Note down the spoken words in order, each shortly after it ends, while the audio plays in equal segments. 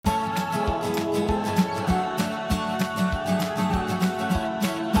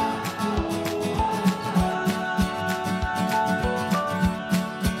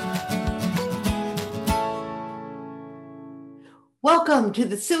Welcome to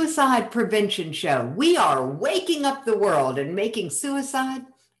the Suicide Prevention Show. We are waking up the world and making suicide,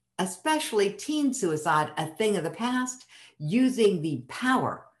 especially teen suicide, a thing of the past, using the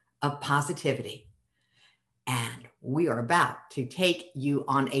power of positivity. And we are about to take you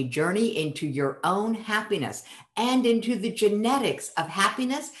on a journey into your own happiness and into the genetics of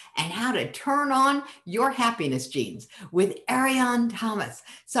happiness and how to turn on your happiness genes with Ariann Thomas.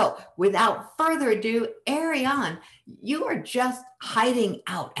 So without further ado, Ariann, you are just hiding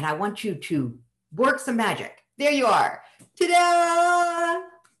out and I want you to work some magic. There you are. Ta-da!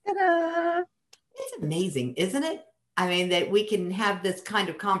 Ta-da! It's amazing, isn't it? I mean, that we can have this kind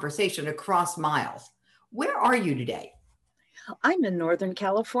of conversation across miles. Where are you today? I'm in Northern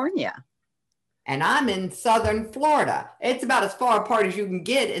California. And I'm in Southern Florida. It's about as far apart as you can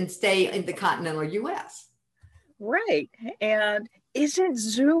get and stay in the continental US. Right. And isn't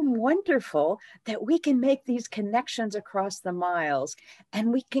Zoom wonderful that we can make these connections across the miles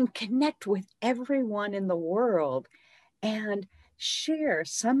and we can connect with everyone in the world and share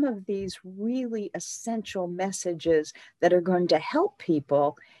some of these really essential messages that are going to help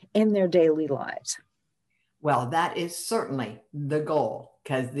people in their daily lives? Well, that is certainly the goal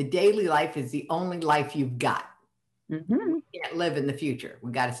because the daily life is the only life you've got. Mm-hmm. We can't live in the future.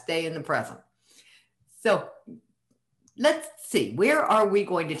 We got to stay in the present. So let's see, where are we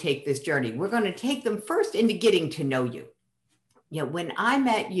going to take this journey? We're going to take them first into getting to know you. You know, when I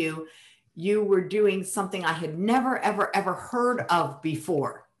met you, you were doing something I had never, ever heard of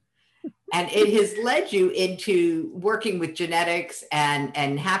before. And it has led you into working with genetics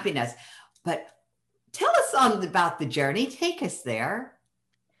and happiness. But tell us about the journey. Take us there.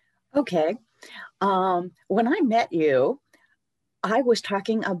 Okay. When I met you, I was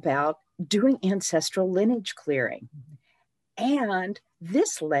talking about doing ancestral lineage clearing. And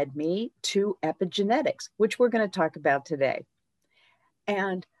this led me to epigenetics, which we're going to talk about today.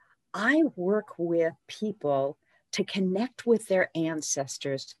 And I work with people to connect with their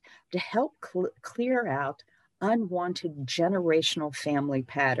ancestors to help clear out unwanted generational family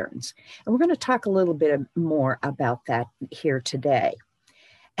patterns. And we're going to talk a little bit more about that here today.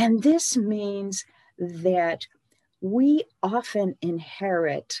 And this means that we often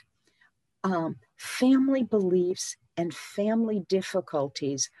inherit family beliefs and family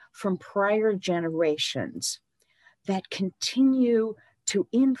difficulties from prior generations that continue to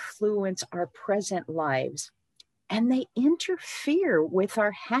influence our present lives. And they interfere with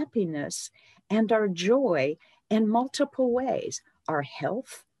our happiness and our joy in multiple ways: our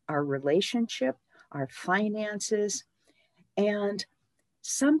health, our relationship, our finances. And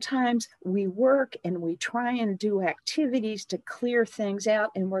sometimes we work and we try and do activities to clear things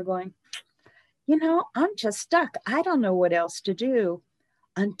out, and we're going, you know, I'm just stuck. I don't know what else to do,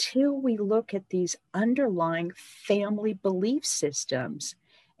 until we look at these underlying family belief systems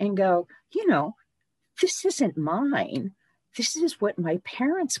and go, you know, this isn't mine. This is what my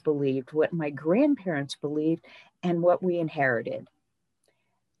parents believed, what my grandparents believed, and what we inherited.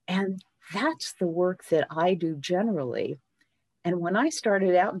 And that's the work that I do generally. And when I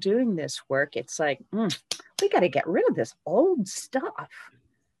started out doing this work, it's like, we got to get rid of this old stuff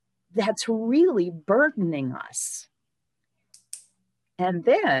that's really burdening us. And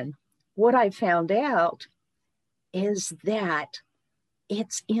then what I found out is that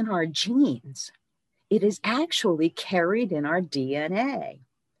it's in our genes. It is actually carried in our DNA.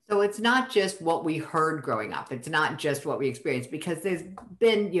 So it's not just what we heard growing up. It's not just what we experienced, because there's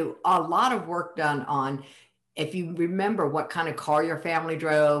been a lot of work done on, if you remember what kind of car your family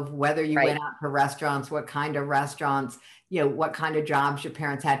drove, whether you went out to restaurants, what kind of restaurants, what kind of jobs your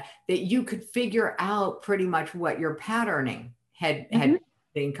parents had, that you could figure out pretty much what your patterning had the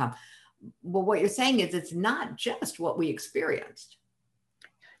income. Well, what you're saying is it's not just what we experienced.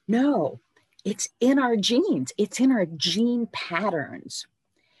 No, it's in our genes. It's in our gene patterns.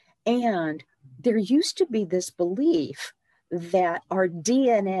 And there used to be this belief that our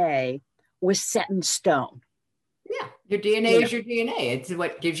DNA was set in stone. Yeah, your DNA is your DNA. It's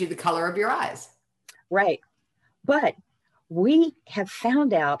what gives you the color of your eyes. Right. But we have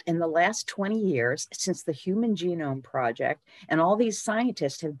found out in the last 20 years, since the Human Genome Project, and all these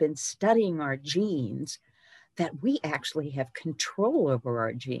scientists have been studying our genes, that we actually have control over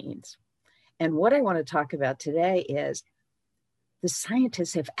our genes. And what I want to talk about today is the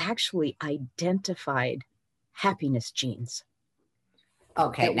scientists have actually identified happiness genes.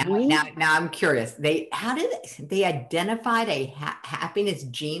 Okay, now I'm curious. How did they identified a happiness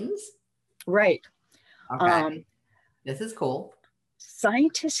genes? Right. Okay. This is cool.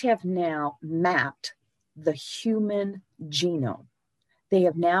 Scientists have now mapped the human genome. They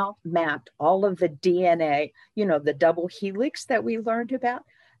have now mapped all of the DNA, the double helix that we learned about.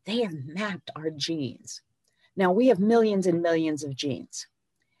 They have mapped our genes. Now we have millions and millions of genes.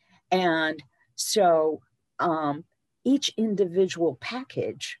 And so each individual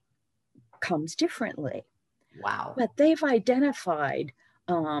package comes differently. Wow. But they've identified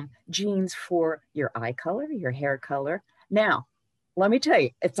genes for your eye color, your hair color. Now, let me tell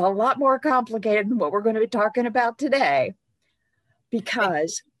you, it's a lot more complicated than what we're going to be talking about today,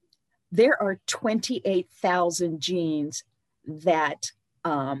 because there are 28,000 genes that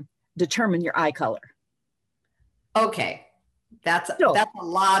determine your eye color. Okay. That's a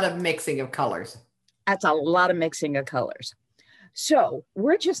lot of mixing of colors. That's a lot of mixing of colors. So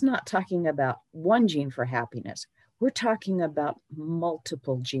we're just not talking about one gene for happiness. We're talking about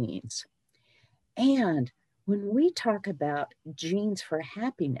multiple genes. And when we talk about genes for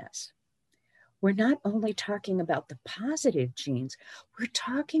happiness, we're not only talking about the positive genes, we're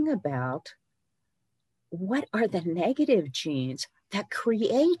talking about what are the negative genes that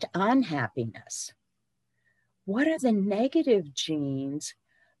create unhappiness. What are the negative genes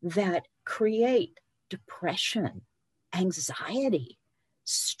that create depression, anxiety,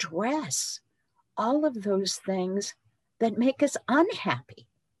 stress, all of those things that make us unhappy?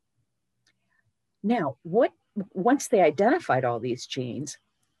 Now, once they identified all these genes,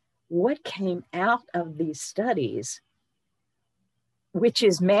 what came out of these studies, which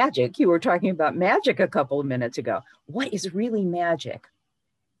is magic? You were talking about magic a couple of minutes ago. What is really magic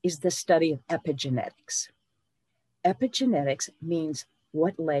is the study of epigenetics. Epigenetics means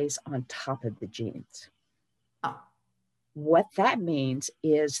what lays on top of the genes. Oh. What that means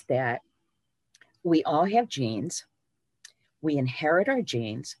is that we all have genes. We inherit our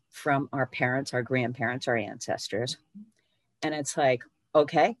genes from our parents, our grandparents, our ancestors. And it's like,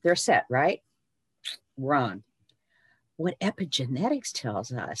 okay, they're set, right? Wrong. What epigenetics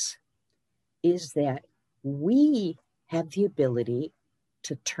tells us is that we have the ability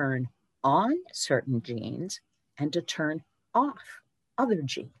to turn on certain genes and to turn off other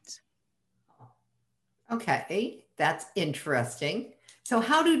genes. Okay, that's interesting. So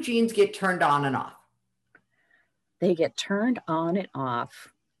how do genes get turned on and off? They get turned on and off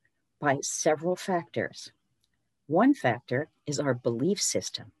by several factors. One factor is our belief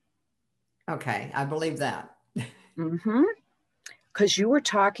system. Okay, I believe that. Because you were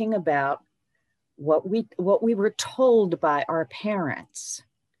talking about what we were told by our parents,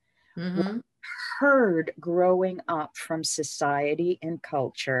 what we heard growing up from society and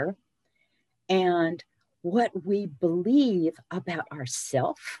culture, and what we believe about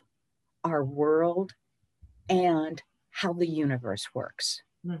ourselves, our world, and how the universe works.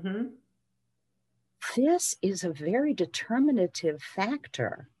 This is a very determinative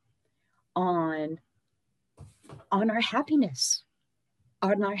factor on our happiness,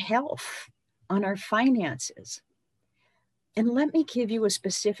 on our health, on our finances. And let me give you a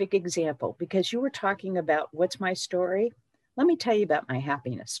specific example, because you were talking about what's my story. Let me tell you about my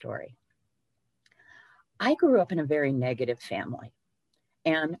happiness story. I grew up in a very negative family,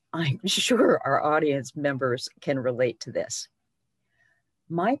 and I'm sure our audience members can relate to this.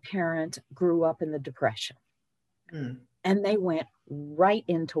 My parents grew up in the Depression, and they went right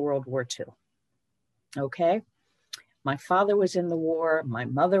into World War II. Okay? My father was in the war. My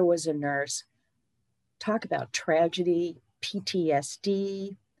mother was a nurse. Talk about tragedy,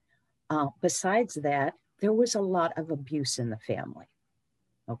 PTSD. Besides that, there was a lot of abuse in the family.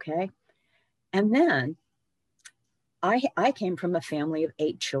 Okay? And then I came from a family of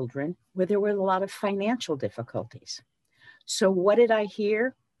 8 children where there were a lot of financial difficulties. So what did I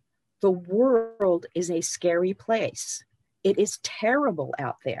hear? The world is a scary place. It is terrible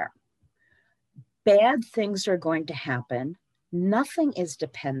out there. Bad things are going to happen. Nothing is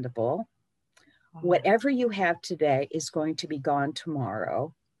dependable. Whatever you have today is going to be gone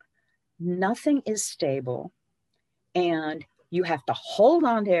tomorrow. Nothing is stable. And you have to hold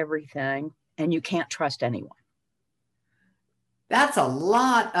on to everything, and you can't trust anyone. That's a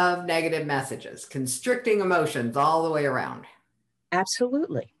lot of negative messages, constricting emotions all the way around.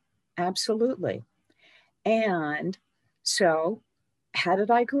 Absolutely. Absolutely. And so how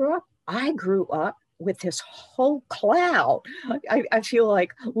did I grow up? I grew up with this whole cloud. I feel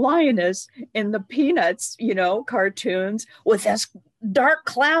like Lioness in the Peanuts, cartoons, with this dark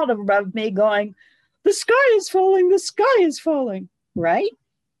cloud above me going, the sky is falling, the sky is falling, right?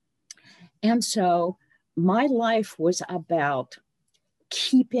 And so my life was about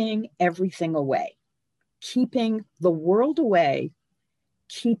keeping everything away, keeping the world away,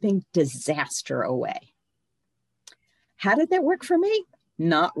 keeping disaster away. How did that work for me?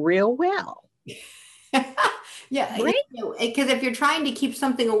 Not real well. Yeah, right? because if you're trying to keep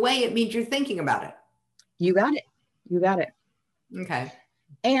something away, it means you're thinking about it. You got it. You got it. Okay.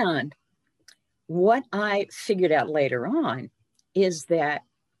 And what I figured out later on is that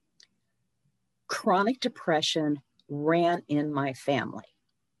chronic depression ran in my family.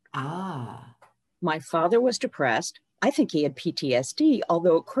 Ah. My father was depressed. I think he had PTSD,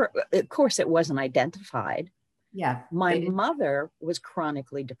 although of course it wasn't identified. Yeah. My mother was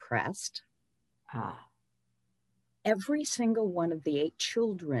chronically depressed. Ah. Every single one of the 8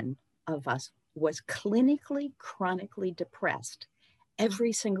 children of us was clinically, chronically depressed.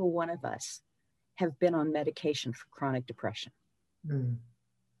 Every single one of us have been on medication for chronic depression. Hmm.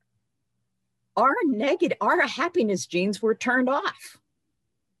 Our happiness genes were turned off.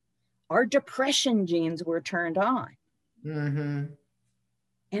 Our depression genes were turned on. Mm-hmm.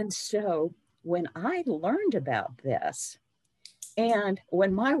 And so when I learned about this, and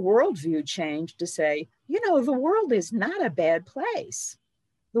when my worldview changed to say, the world is not a bad place.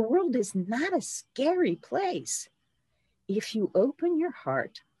 The world is not a scary place. If you open your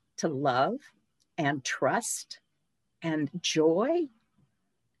heart to love and trust and joy,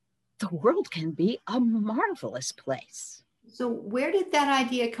 the world can be a marvelous place. So where did that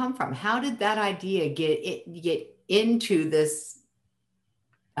idea come from? How did that idea get into this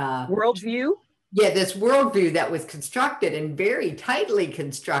Worldview? Yeah, this worldview that was constructed and very tightly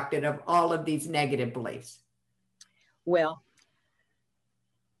constructed of all of these negative beliefs? Well,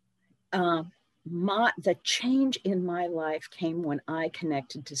 the change in my life came when I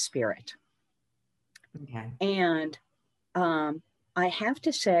connected to spirit. Okay. And I have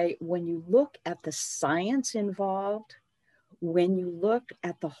to say, when you look at the science involved, when you look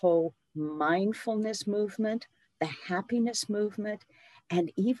at the whole mindfulness movement, the happiness movement, and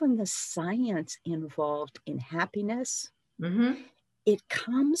even the science involved in happiness, Mm-hmm. it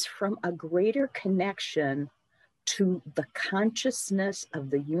comes from a greater connection to the consciousness of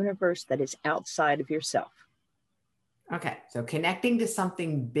the universe that is outside of yourself. Okay, so connecting to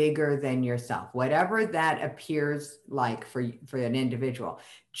something bigger than yourself, whatever that appears like for an individual,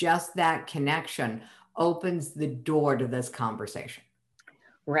 just that connection opens the door to this conversation.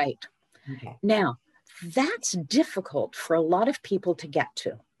 Right. Okay. Now, that's difficult for a lot of people to get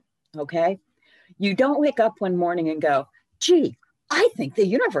to. Okay. You don't wake up one morning and go, gee, I think the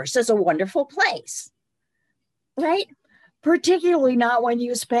universe is a wonderful place. Right? Particularly not when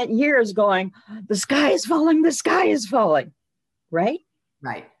you spent years going, the sky is falling, the sky is falling. Right?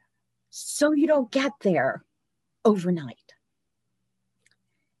 Right. So you don't get there overnight.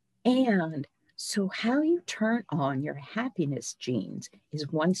 And so how you turn on your happiness genes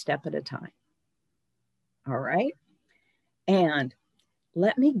is one step at a time. All right. And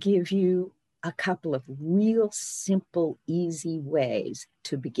let me give you a couple of real simple, easy ways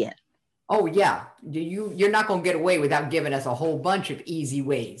to begin. Oh, yeah. You're not going to get away without giving us a whole bunch of easy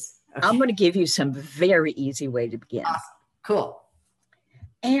ways. Okay. I'm going to give you some very easy way to begin. Awesome. Cool.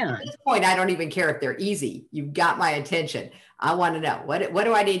 And at this point, I don't even care if they're easy. You've got my attention. I want to know, what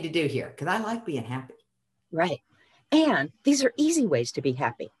do I need to do here? Because I like being happy. Right. And these are easy ways to be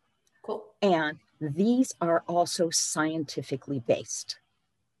happy. Cool. And these are also scientifically based.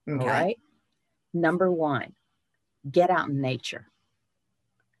 Okay. All right. Number 1, get out in nature.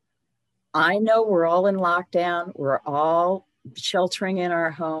 I know we're all in lockdown. We're all sheltering in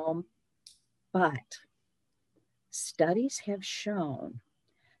our home. But studies have shown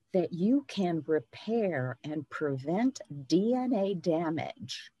that you can repair and prevent DNA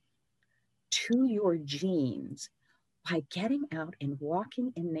damage to your genes by getting out and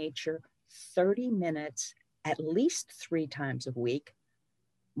walking in nature 30 minutes at least 3 times a week.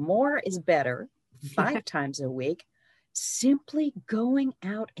 More is better, 5 times a week. Simply going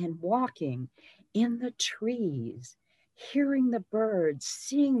out and walking in the trees, hearing the birds,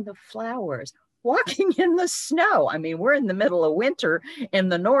 seeing the flowers, walking in the snow. I mean, we're in the middle of winter in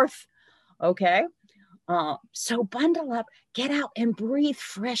the north, okay? So bundle up, get out and breathe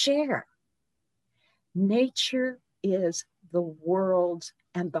fresh air. Nature is the world's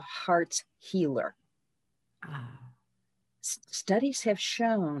and the heart's healer. Studies have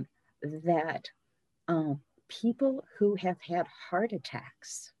shown that people who have had heart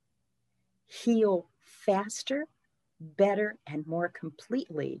attacks heal faster, better, and more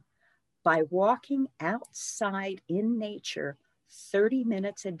completely by walking outside in nature 30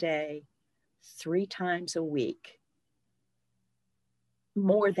 minutes a day, 3 times a week.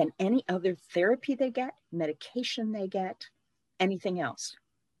 More than any other therapy they get, medication they get, anything else.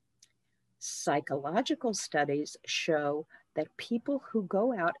 Psychological studies show that people who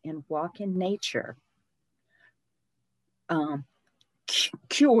go out and walk in nature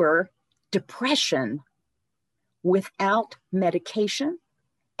cure depression without medication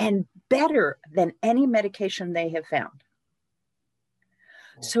and better than any medication they have found.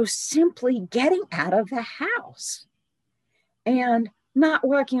 So simply getting out of the house and not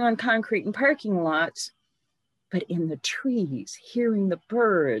walking on concrete in parking lots, but in the trees, hearing the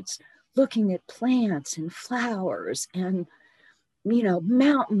birds, looking at plants and flowers and,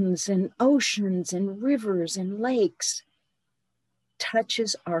 mountains and oceans and rivers and lakes,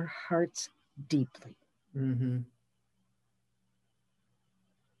 touches our hearts deeply. Mm-hmm.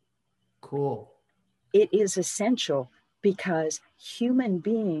 Cool. It is essential because human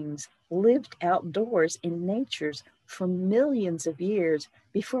beings lived outdoors in natures for millions of years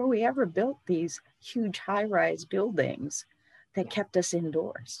before we ever built these huge high-rise buildings that kept us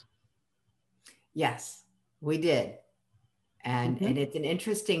indoors. Yes, we did. And it's an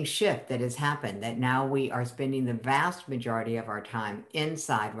interesting shift that has happened, that now we are spending the vast majority of our time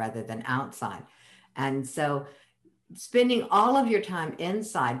inside rather than outside. And so spending all of your time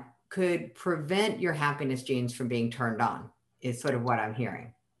inside could prevent your happiness genes from being turned on, is sort of what I'm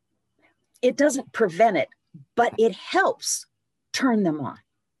hearing. It doesn't prevent it, but it helps turn them on.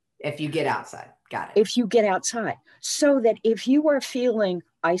 If you get outside. Got it. If you get outside. So that if you are feeling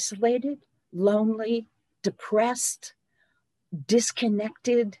isolated, lonely, depressed,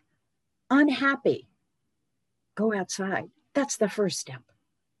 disconnected, unhappy, go outside. That's the first step.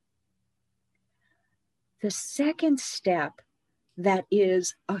 The second step, that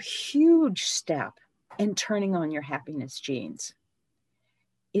is a huge step in turning on your happiness genes,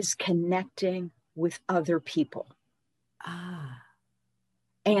 is connecting with other people.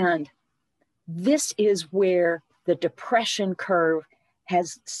 And this is where the depression curve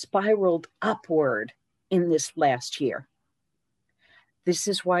has spiraled upward in this last year. This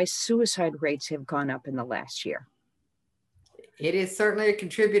is why suicide rates have gone up in the last year. It is certainly a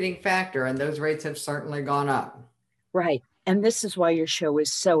contributing factor, and those rates have certainly gone up. Right. And this is why your show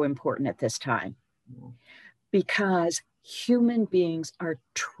is so important at this time. Because human beings are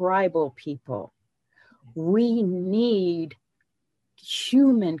tribal people. We need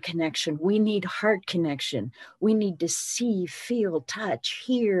human connection. We need heart connection. We need to see, feel, touch,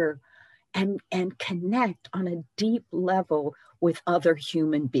 hear, and connect on a deep level with other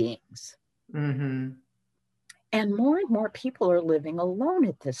human beings. Mm-hmm. And more people are living alone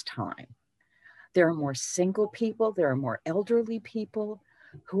at this time. There are more single people, there are more elderly people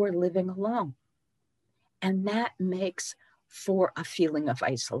who are living alone. And that makes for a feeling of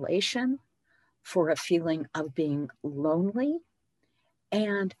isolation, for a feeling of being lonely,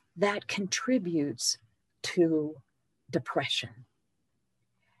 and that contributes to depression.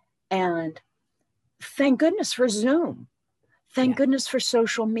 And thank goodness for Zoom. Thank goodness for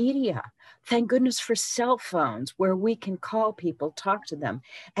social media. Thank goodness for cell phones where we can call people, talk to them.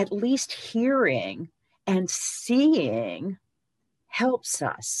 At least hearing and seeing helps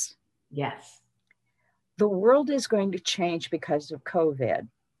us. Yes. The world is going to change because of COVID.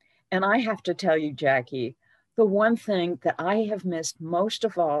 And I have to tell you, Jackie, the one thing that I have missed most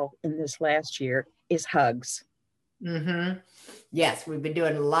of all in this last year is hugs. Mm-hmm. Yes, we've been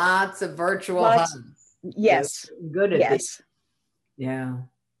doing lots of virtual hugs. Yes. Good at this. Yeah.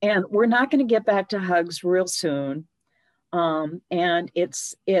 And we're not going to get back to hugs real soon. And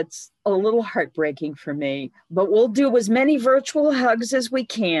it's a little heartbreaking for me, but we'll do as many virtual hugs as we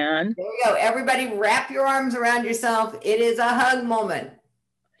can. There you go. Everybody wrap your arms around yourself. It is a hug moment.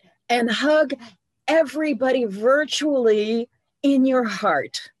 And hug everybody virtually in your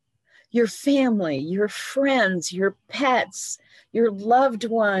heart. Your family, your friends, your pets, your loved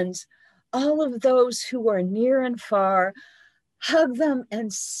ones, all of those who are near and far. Hug them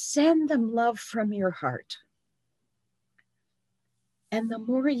and send them love from your heart. And the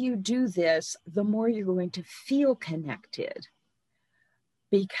more you do this, the more you're going to feel connected,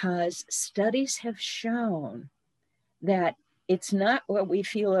 because studies have shown that it's not what we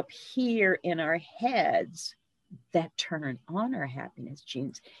feel up here in our heads that turn on our happiness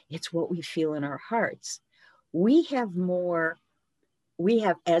genes. It's what we feel in our hearts. We have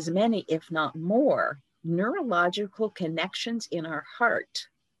as many, if not more, neurological connections in our heart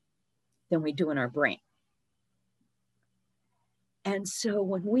than we do in our brain. And so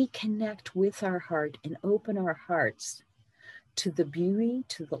when we connect with our heart and open our hearts to the beauty,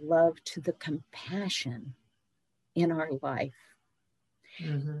 to the love, to the compassion in our life,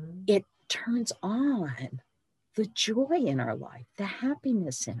 it turns on the joy in our life, the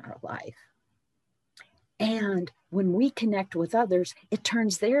happiness in our life. And when we connect with others, it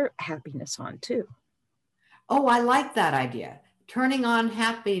turns their happiness on too. Oh, I like that idea. Turning on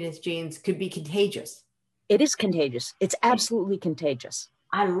happiness genes could be contagious. It is contagious. It's absolutely contagious.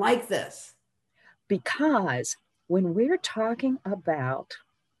 I like this. Because when we're talking about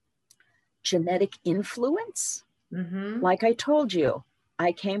genetic influence, like I told you,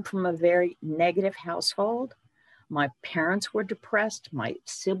 I came from a very negative household. My parents were depressed. My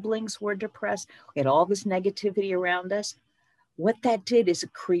siblings were depressed. We had all this negativity around us. What that did is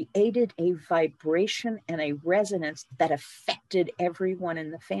it created a vibration and a resonance that affected everyone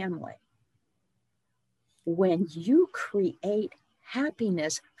in the family. When you create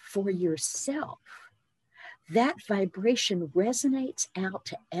happiness for yourself, that vibration resonates out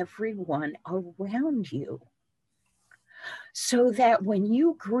to everyone around you. So that when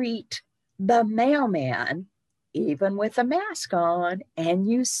you greet the mailman, even with a mask on, and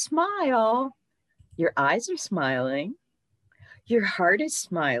you smile, your eyes are smiling, your heart is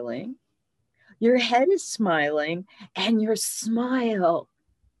smiling, your head is smiling, and your smile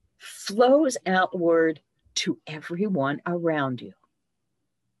flows outward to everyone around you.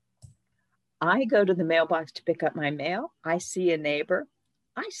 I go to the mailbox to pick up my mail. I see a neighbor.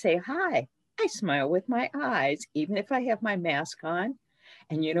 I say hi. I smile with my eyes, even if I have my mask on.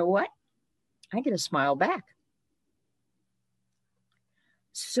 And you know what? I get a smile back.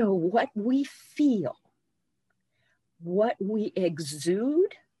 So what we feel, what we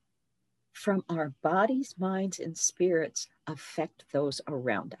exude from our bodies, minds, and spirits affect those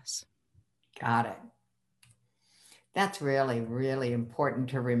around us. Got it. That's really, really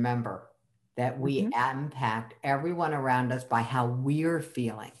important to remember, that we impact everyone around us by how we're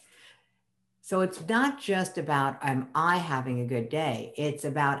feeling. So it's not just about, am I having a good day? It's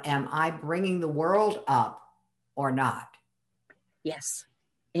about, am I bringing the world up or not? Yes,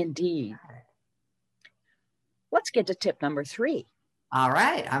 indeed. Let's get to tip number 3. All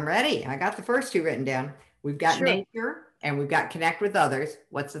right, I'm ready. I got the first 2 written down. We've got nature and we've got connect with others.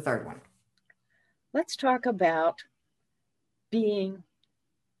 What's the third one? Let's talk about being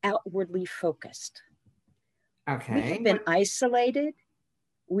outwardly focused. Okay. We have been isolated.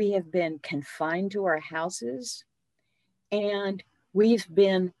 We have been confined to our houses, and we've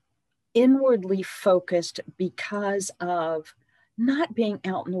been inwardly focused because of not being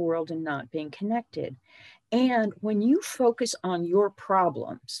out in the world and not being connected. And when you focus on your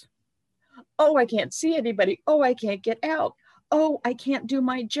problems, oh, I can't see anybody. Oh, I can't get out. Oh, I can't do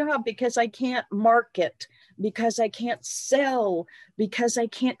my job because I can't market, because I can't sell, because I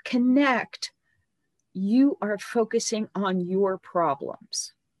can't connect. You are focusing on your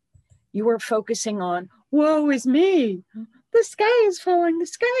problems. You are focusing on, woe is me. The sky is falling. The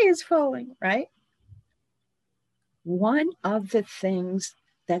sky is falling, right? One of the things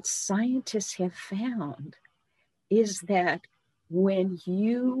that scientists have found is that when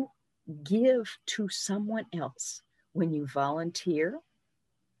you give to someone else, when you volunteer,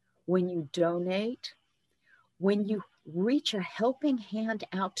 when you donate, when you reach a helping hand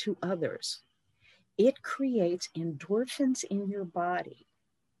out to others, it creates endorphins in your body,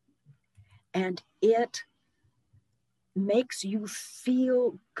 and it makes you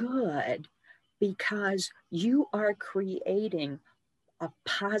feel good because you are creating a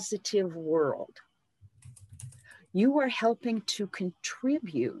positive world. You are helping to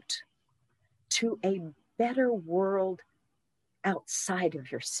contribute to a better world outside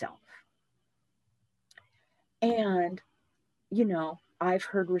of yourself. And, you know, I've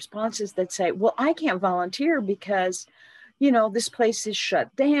heard responses that say, well, I can't volunteer because, you know, this place is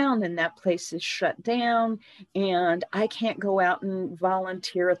shut down and that place is shut down, and I can't go out and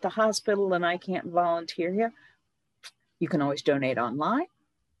volunteer at the hospital, and I can't volunteer here. You can always donate online.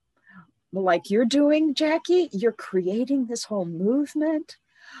 Like you're doing, Jackie, you're creating this whole movement.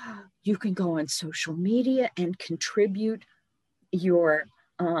 You can go on social media and contribute your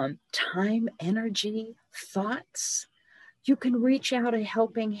time, energy, thoughts. You can reach out a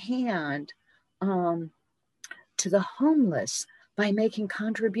helping hand to the homeless by making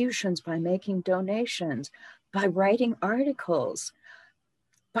contributions, by making donations, by writing articles,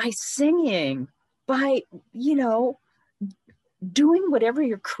 by singing, by, you know, doing whatever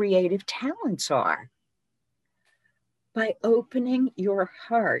your creative talents are, by opening your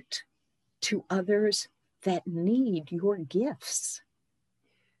heart to others that need your gifts.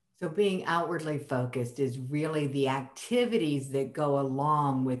 So being outwardly focused is really the activities that go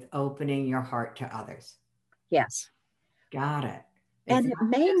along with opening your heart to others. Yes. Got it. And it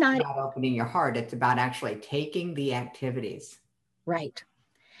may not about opening your heart. It's about actually taking the activities. Right.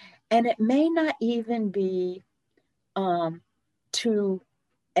 And it may not even be to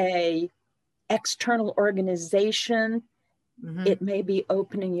a external organization. It may be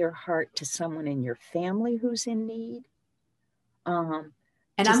opening your heart to someone in your family who's in need. And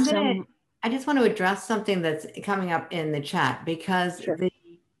I just want to address something that's coming up in the chat, because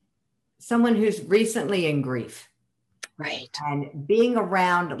someone who's recently in grief, Right. And being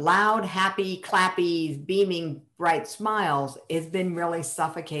around loud, happy, clappy, beaming, bright smiles has been really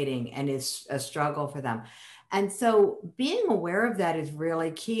suffocating and is a struggle for them. And so being aware of that is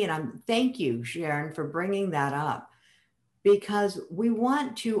really key. And thank you, Sharon, for bringing that up, because we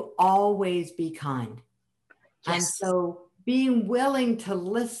want to always be kind. And Yes. so being willing to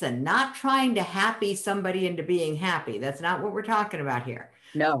listen, not trying to happy somebody into being happy. That's not what we're talking about here.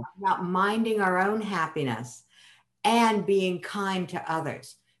 No. About minding our own happiness and being kind to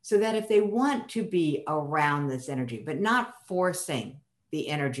others, so that if they want to be around this energy, but not forcing the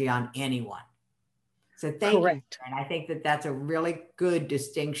energy on anyone. So thank you. Correct. And I think that that's a really good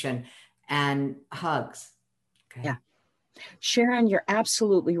distinction. And hugs. Okay. Yeah. Sharon, you're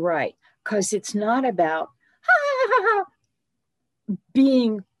absolutely right. Because it's not about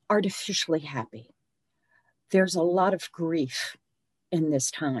being artificially happy. There's a lot of grief in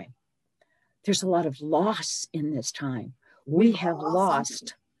this time. There's a lot of loss in this time. We have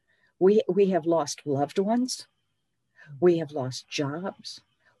lost loved ones. We have lost jobs.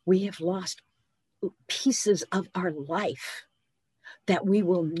 We have lost pieces of our life that we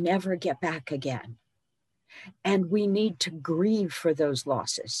will never get back again. And we need to grieve for those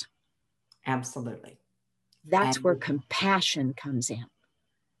losses. Absolutely. That's where compassion comes in.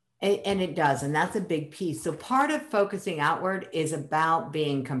 And it does. And that's a big piece. So part of focusing outward is about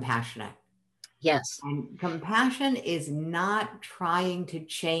being compassionate. Yes. And compassion is not trying to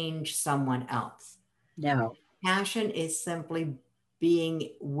change someone else. No. Passion is simply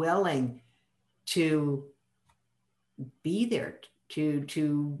being willing to be there, to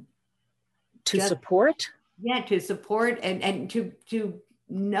just support. Yeah, to support and to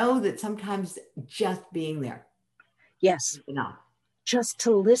know that sometimes just being there. Yes. Enough. Just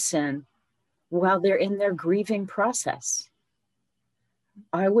to listen while they're in their grieving process.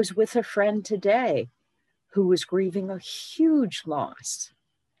 I was with a friend today who was grieving a huge loss.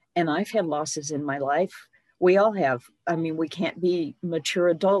 And I've had losses in my life. We all have. I mean, we can't be mature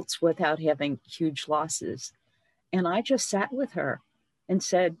adults without having huge losses. And I just sat with her and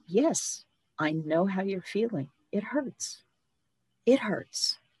said, yes, I know how you're feeling. It hurts. It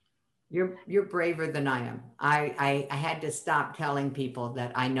hurts. You're braver than I am. I had to stop telling people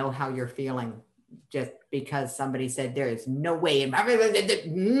that I know how you're feeling just because somebody said there is no way. And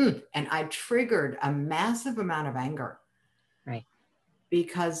I triggered a massive amount of anger. Right.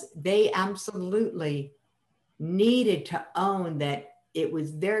 Because they absolutely needed to own that it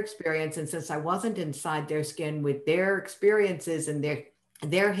was their experience. And since I wasn't inside their skin with their experiences and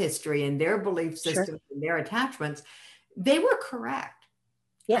their history and their belief systems and their attachments, they were correct.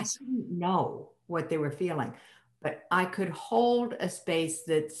 Yes. I didn't know what they were feeling, but I could hold a space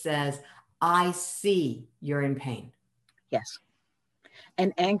that says, I see you're in pain. Yes.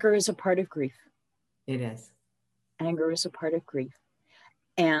 And anger is a part of grief. It is. Anger is a part of grief.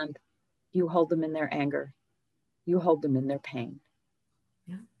 And you hold them in their anger. You hold them in their pain.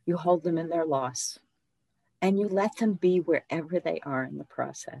 Yeah. You hold them in their loss. And you let them be wherever they are in the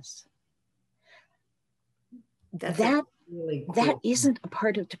process. That really cool. That isn't a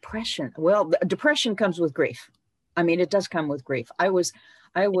part of depression. Well, depression comes with grief. I mean, it does come with grief. I was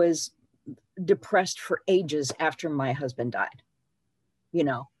depressed for ages after my husband died. You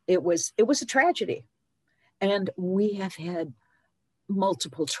know, it was a tragedy. And we have had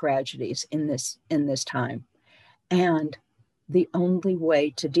multiple tragedies in this time. And the only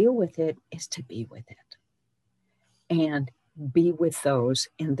way to deal with it is to be with it and be with those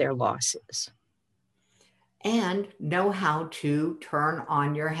in their losses. And know how to turn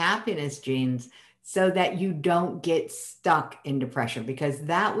on your happiness genes so that you don't get stuck in depression, because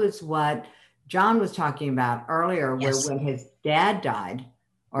that was what John was talking about earlier, where when his dad died,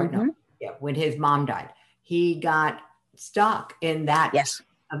 or when his mom died, he got stuck in that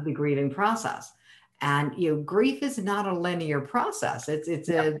of the grieving process. And grief is not a linear process. It's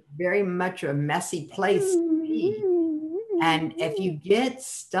a very much a messy place to be. And if you get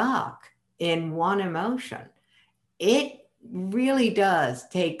stuck in one emotion, it really does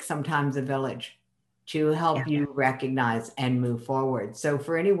take sometimes a village to help you recognize and move forward. So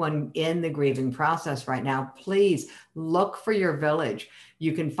for anyone in the grieving process right now, please look for your village.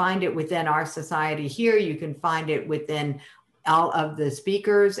 You can find it within our society here. You can find it within all of the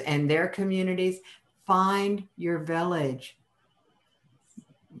speakers and their communities. Find your village.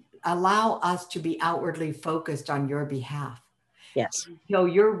 Allow us to be outwardly focused on your behalf. Yes. Until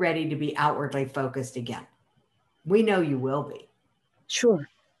you're ready to be outwardly focused again. We know you will be. Sure.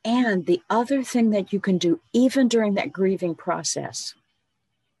 And the other thing that you can do, even during that grieving process,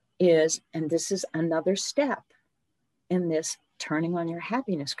 is, and this is another step in this turning on your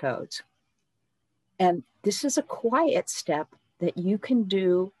happiness codes, And this is a quiet step that you can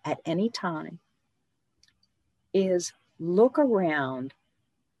do at any time, is look around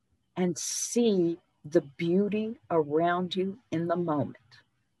and see the beauty around you in the moment.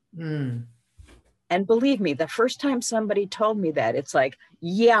 Mm. And believe me, the first time somebody told me that, it's like,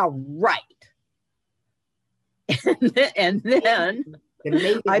 yeah, right. And then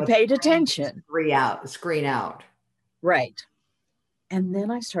I paid attention. Screen out. Right. And then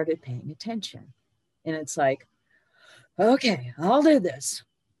I started paying attention. And it's like, okay, I'll do this.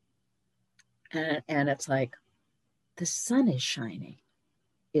 And it's like, the sun is shining.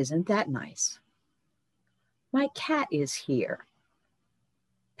 Isn't that nice? My cat is here,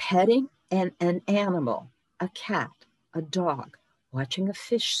 petting an animal, a cat, a dog, watching a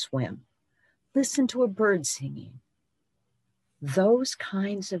fish swim, listen to a bird singing. Those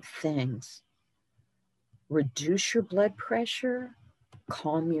kinds of things reduce your blood pressure,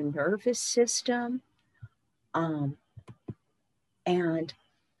 calm your nervous system, and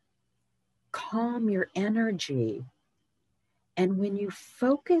calm your energy. And when you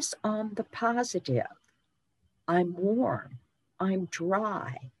focus on the positive, I'm warm, I'm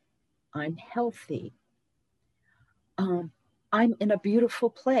dry, I'm healthy, I'm in a beautiful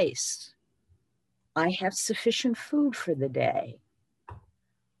place, I have sufficient food for the day.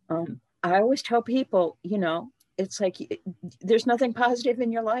 I always tell people, you know, it's like, there's nothing positive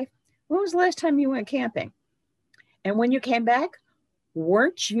in your life. When was the last time you went camping? And when you came back,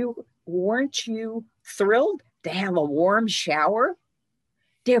 weren't you thrilled to have a warm shower?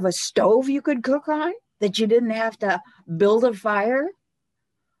 Do you have a stove you could cook on that you didn't have to build a fire?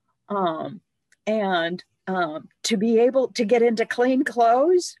 And to be able to get into clean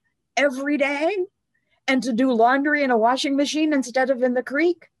clothes every day and to do laundry in a washing machine instead of in the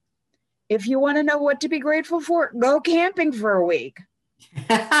creek? If you want to know what to be grateful for, go camping for a week.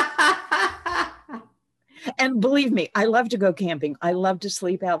 And believe me, I love to go camping. I love to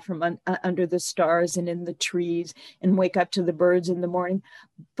sleep out from under the stars and in the trees and wake up to the birds in the morning.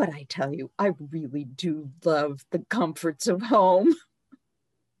 But I tell you, I really do love the comforts of home.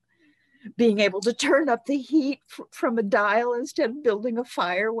 Being able to turn up the heat from a dial instead of building a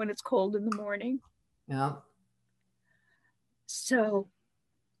fire when it's cold in the morning. Yeah. So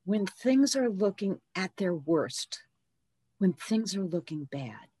when things are looking at their worst, when things are looking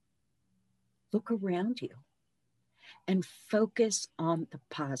bad, look around you and focus on the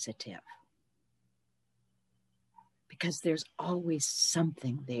positive, because there's always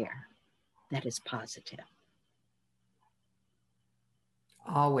something there that is positive.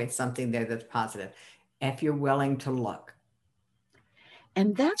 Always something there that's positive, if you're willing to look.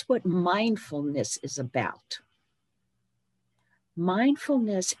 And that's what mindfulness is about.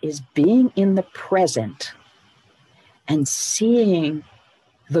 Mindfulness is being in the present and seeing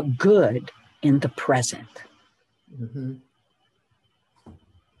the good in the present. Mm-hmm.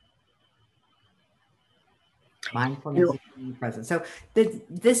 Mindfulness is in the present. So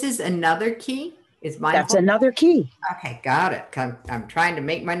this is another key? Is mindfulness? That's another key. Okay, got it. I'm trying to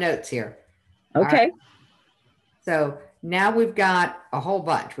make my notes here. Okay. Right. So now we've got a whole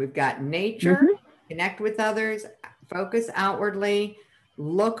bunch. We've got nature, connect with others, focus outwardly,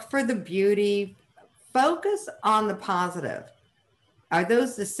 look for the beauty, focus on the positive. Are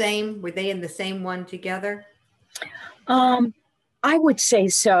those the same? Were they in the same one together? I would say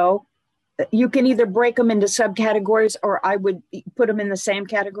so. You can either break them into subcategories, or I would put them in the same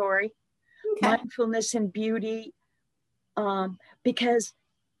category. Okay. Mindfulness and beauty, because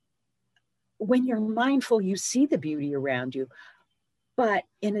when you're mindful, you see the beauty around you. But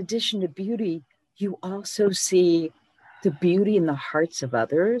in addition to beauty, you also see the beauty in the hearts of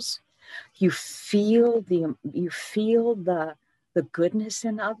others. You feel the goodness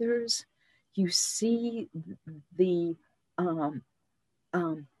in others. You see the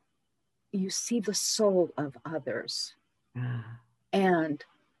soul of others, and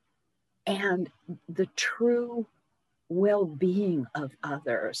the true well-being of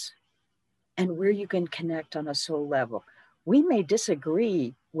others, and where you can connect on a soul level. We may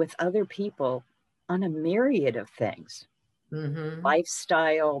disagree with other people on a myriad of things,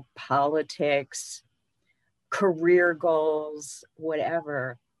 lifestyle, politics, career goals,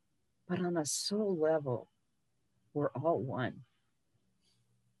 whatever, but on a soul level, we're all one.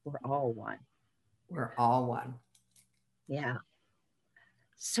 We're all one. We're all one. Yeah.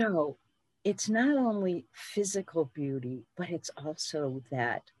 So it's not only physical beauty, but it's also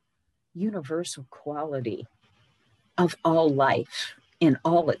that universal quality of all life in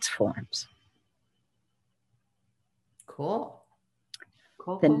all its forms. Cool.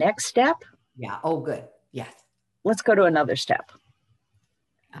 The next step? Yeah. Oh, good. Yes. Let's go to another step.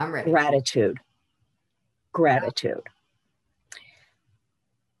 I'm ready. Gratitude. gratitude.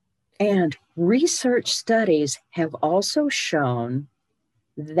 And research studies have also shown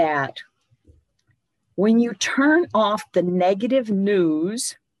that when you turn off the negative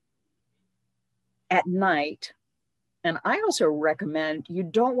news at night, and I also recommend you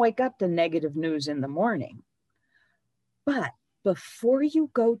don't wake up to negative news in the morning, but before you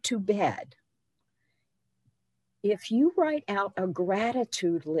go to bed, if you write out a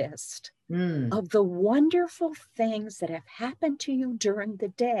gratitude list of the wonderful things that have happened to you during the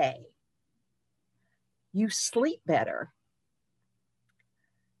day, you sleep better.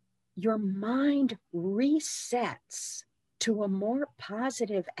 Your mind resets to a more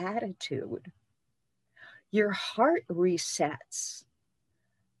positive attitude. Your heart resets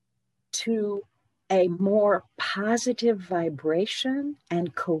to a more positive vibration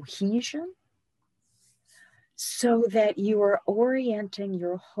and cohesion, so that you are orienting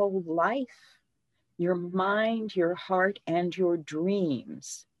your whole life, your mind, your heart, and your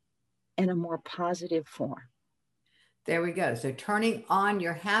dreams in a more positive form. There we go. So turning on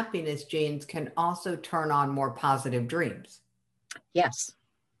your happiness genes can also turn on more positive dreams. Yes.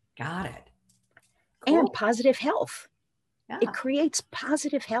 Got it. Cool. And positive health. Yeah. It creates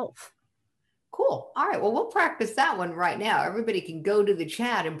positive health. Cool. All right. Well, we'll practice that one right now. Everybody can go to the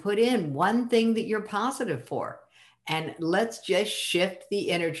chat and put in one thing that you're positive for. And let's just shift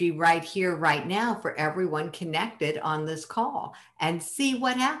the energy right here, right now for everyone connected on this call and see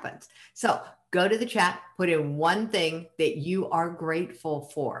what happens. So go to the chat, put in one thing that you are grateful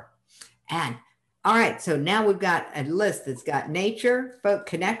for. And all right, so now we've got a list that's got nature,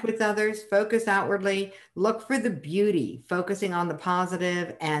 connect with others, focus outwardly, look for the beauty, focusing on the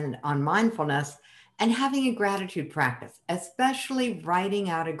positive and on mindfulness, and having a gratitude practice, especially writing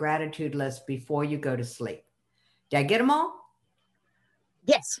out a gratitude list before you go to sleep. Did I get them all?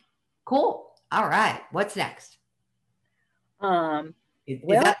 Yes. Cool. All right. What's next? Is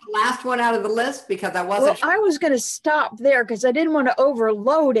Well, that the last one out of the list? Because I wasn't sure. I was going to stop there because I didn't want to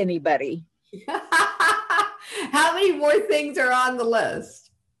overload anybody. How many more things are on the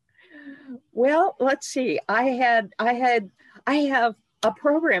list? Well, let's see. I have a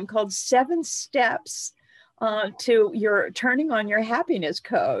program called 7 Steps to your turning on your happiness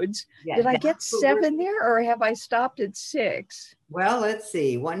codes. Yeah, did I get 7 there, or have I stopped at 6? Well, let's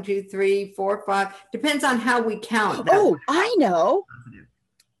see. 1, 2, 3, 4, 5. Depends on how we count. Oh, I know.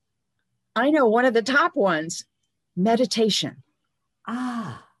 I know one of the top ones, meditation.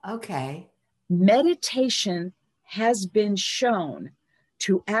 Ah, okay. Meditation has been shown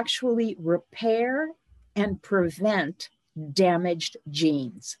to actually repair and prevent damaged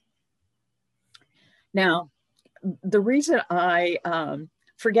genes. Now, the reason I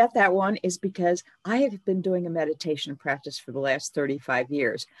forget that one is because I have been doing a meditation practice for the last 35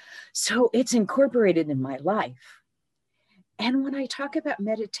 years. So it's incorporated in my life. And when I talk about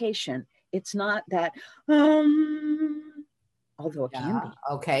meditation, it's not that, although it can be.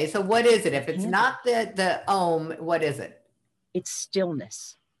 Okay, so what is it? If it's not the what is it? It's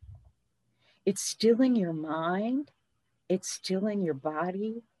stillness. It's stilling your mind. It's stilling your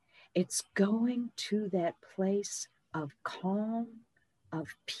body. It's going to that place of calm,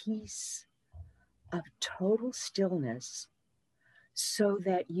 of peace, of total stillness, so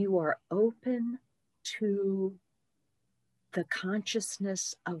that you are open to the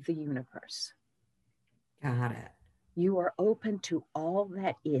consciousness of the universe. Got it. You are open to all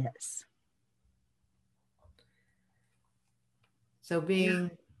that is. So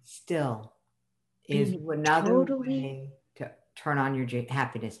being still is another way to turn on your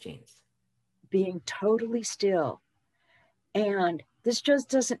happiness genes. Being totally still. And this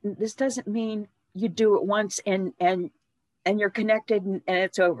doesn't mean you do it once and you're connected and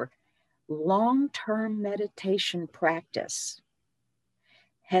it's over. Long-term meditation practice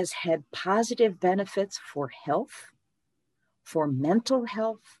has had positive benefits for health, for mental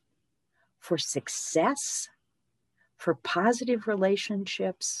health, for success, for positive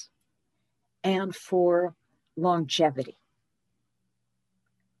relationships, and for longevity.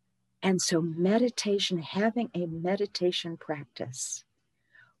 And so meditation, having a meditation practice,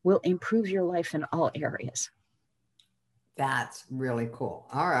 will improve your life in all areas. That's really cool.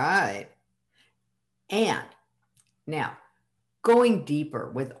 All right. And now, going deeper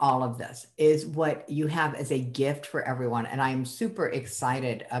with all of this is what you have as a gift for everyone. And I'm super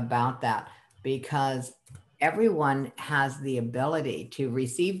excited about that, because everyone has the ability to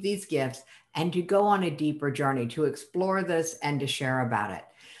receive these gifts and to go on a deeper journey, to explore this and to share about it.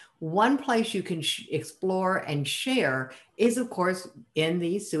 One place you can explore and share is, of course, in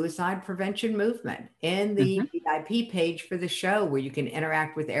the suicide prevention movement, in the VIP page for the show, where you can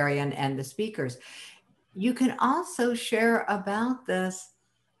interact with Ariann and the speakers. you can also share about this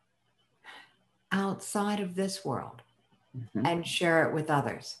outside of this world Mhm. and share it with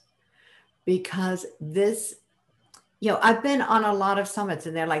others. Because this, I've been on a lot of summits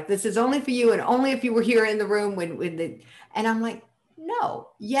and they're like, this is only for you and only if you were here in the room and I'm like, no,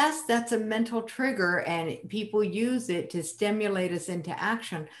 yes, that's a mental trigger and people use it to stimulate us into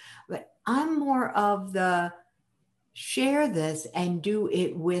action. But I'm more of the share this and do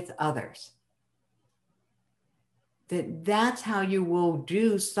it with others. That's how you will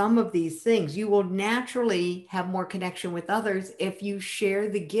do some of these things. You will naturally have more connection with others if you share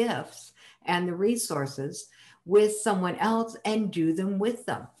the gifts and the resources with someone else and do them with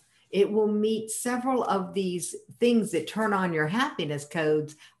them. It will meet several of these things that turn on your happiness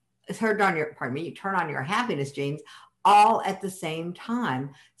codes, turn on your happiness genes all at the same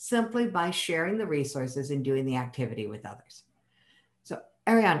time, simply by sharing the resources and doing the activity with others. So,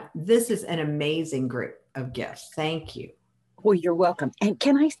 Ariann, this is an amazing group of gifts. Thank you. Well, you're welcome. And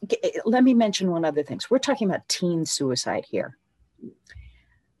let me mention one other thing. So we're talking about teen suicide here.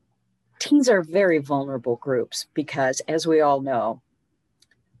 Teens are very vulnerable groups because, as we all know,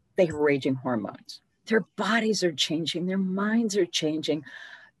 they have raging hormones. Their bodies are changing, their minds are changing.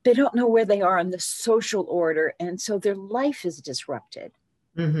 They don't know where they are in the social order, and so their life is disrupted.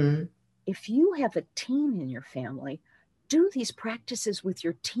 Mm-hmm. If you have a teen in your family, do these practices with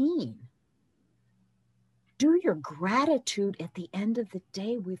your teen. Do your gratitude at the end of the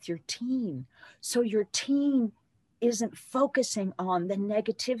day with your teen, so your teen isn't focusing on the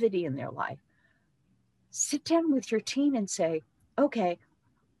negativity in their life. Sit down with your teen and say, okay,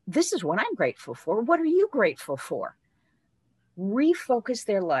 this is what I'm grateful for. What are you grateful for? Refocus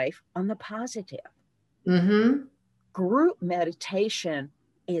their life on the positive. Mm-hmm. Group meditation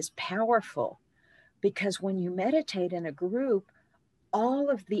is powerful because when you meditate in a group, all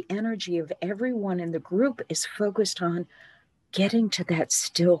of the energy of everyone in the group is focused on getting to that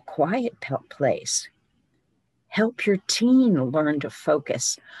still, quiet place. Help your teen learn to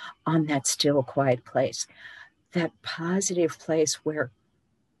focus on that still, quiet place, that positive place where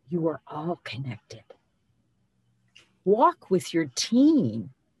you are all connected. Walk with your teen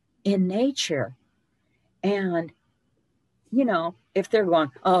in nature. And, if they're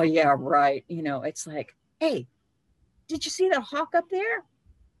going, oh, yeah, right, it's like, hey, did you see that hawk up there?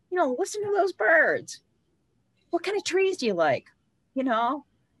 Listen to those birds. What kind of trees do you like? Hey,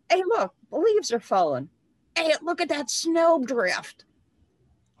 look, the leaves are falling. Hey, look at that snowdrift.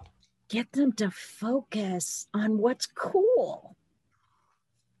 Get them to focus on what's cool,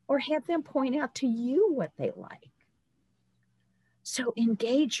 or have them point out to you what they like. So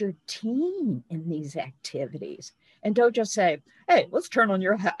engage your teen in these activities and don't just say, hey, let's turn on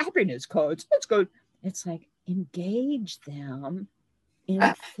your happiness codes. Let's go. It's like, engage them in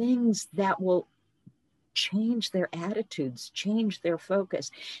things that will change their attitudes, change their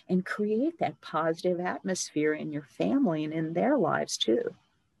focus, and create that positive atmosphere in your family and in their lives too.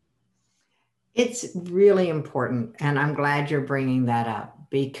 It's really important. And I'm glad you're bringing that up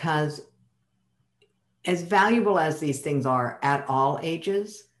because, as valuable as these things are at all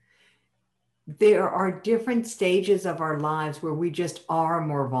ages, there are different stages of our lives where we just are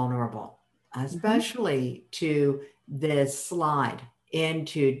more vulnerable, especially to this slide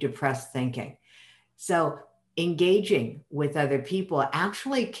into depressed thinking. So, engaging with other people,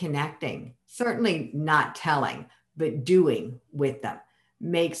 actually connecting, certainly not telling, but doing with them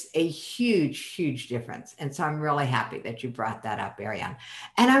makes a huge, huge difference. And so I'm really happy that you brought that up, Ariann.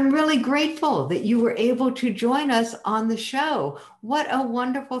 And I'm really grateful that you were able to join us on the show. What a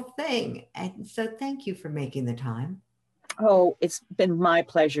wonderful thing. And so thank you for making the time. Oh, it's been my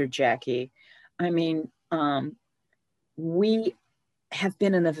pleasure, Jackie. I mean, we have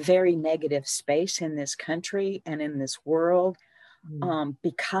been in a very negative space in this country and in this world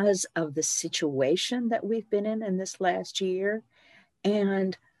because of the situation that we've been in this last year.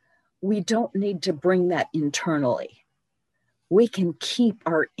 And we don't need to bring that internally. We can keep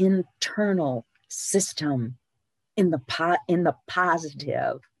our internal system in the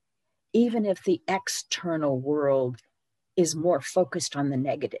positive, even if the external world is more focused on the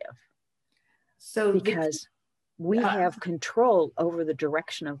negative. So because we have control over the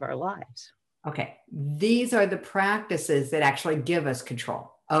direction of our lives. Okay. These are the practices that actually give us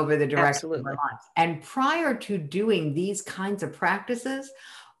control over the direction of our lives. And prior to doing these kinds of practices,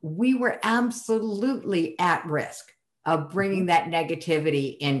 we were absolutely at risk of bringing that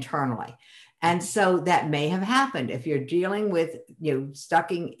negativity internally. And so that may have happened if you're dealing with,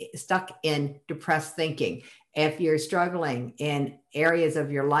 stuck in depressed thinking, if you're struggling in areas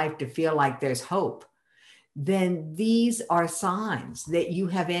of your life to feel like there's hope. then these are signs that you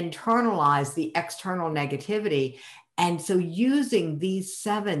have internalized the external negativity. And so using these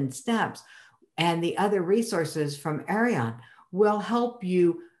 7 steps and the other resources from Ariann will help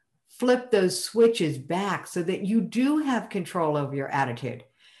you flip those switches back so that you do have control over your attitude.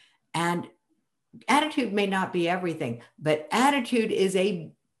 And attitude may not be everything, but attitude is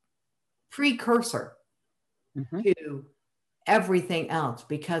a precursor to everything else,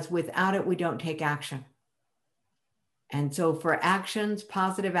 because without it, we don't take action. And so for actions,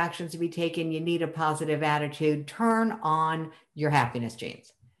 positive actions to be taken, you need a positive attitude. Turn on your happiness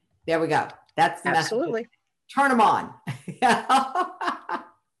genes. There we go. That's the Absolutely. message. Turn them on.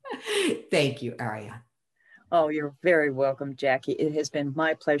 Thank you, Ariann. Oh, you're very welcome, Jackie. It has been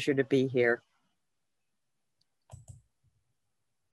my pleasure to be here.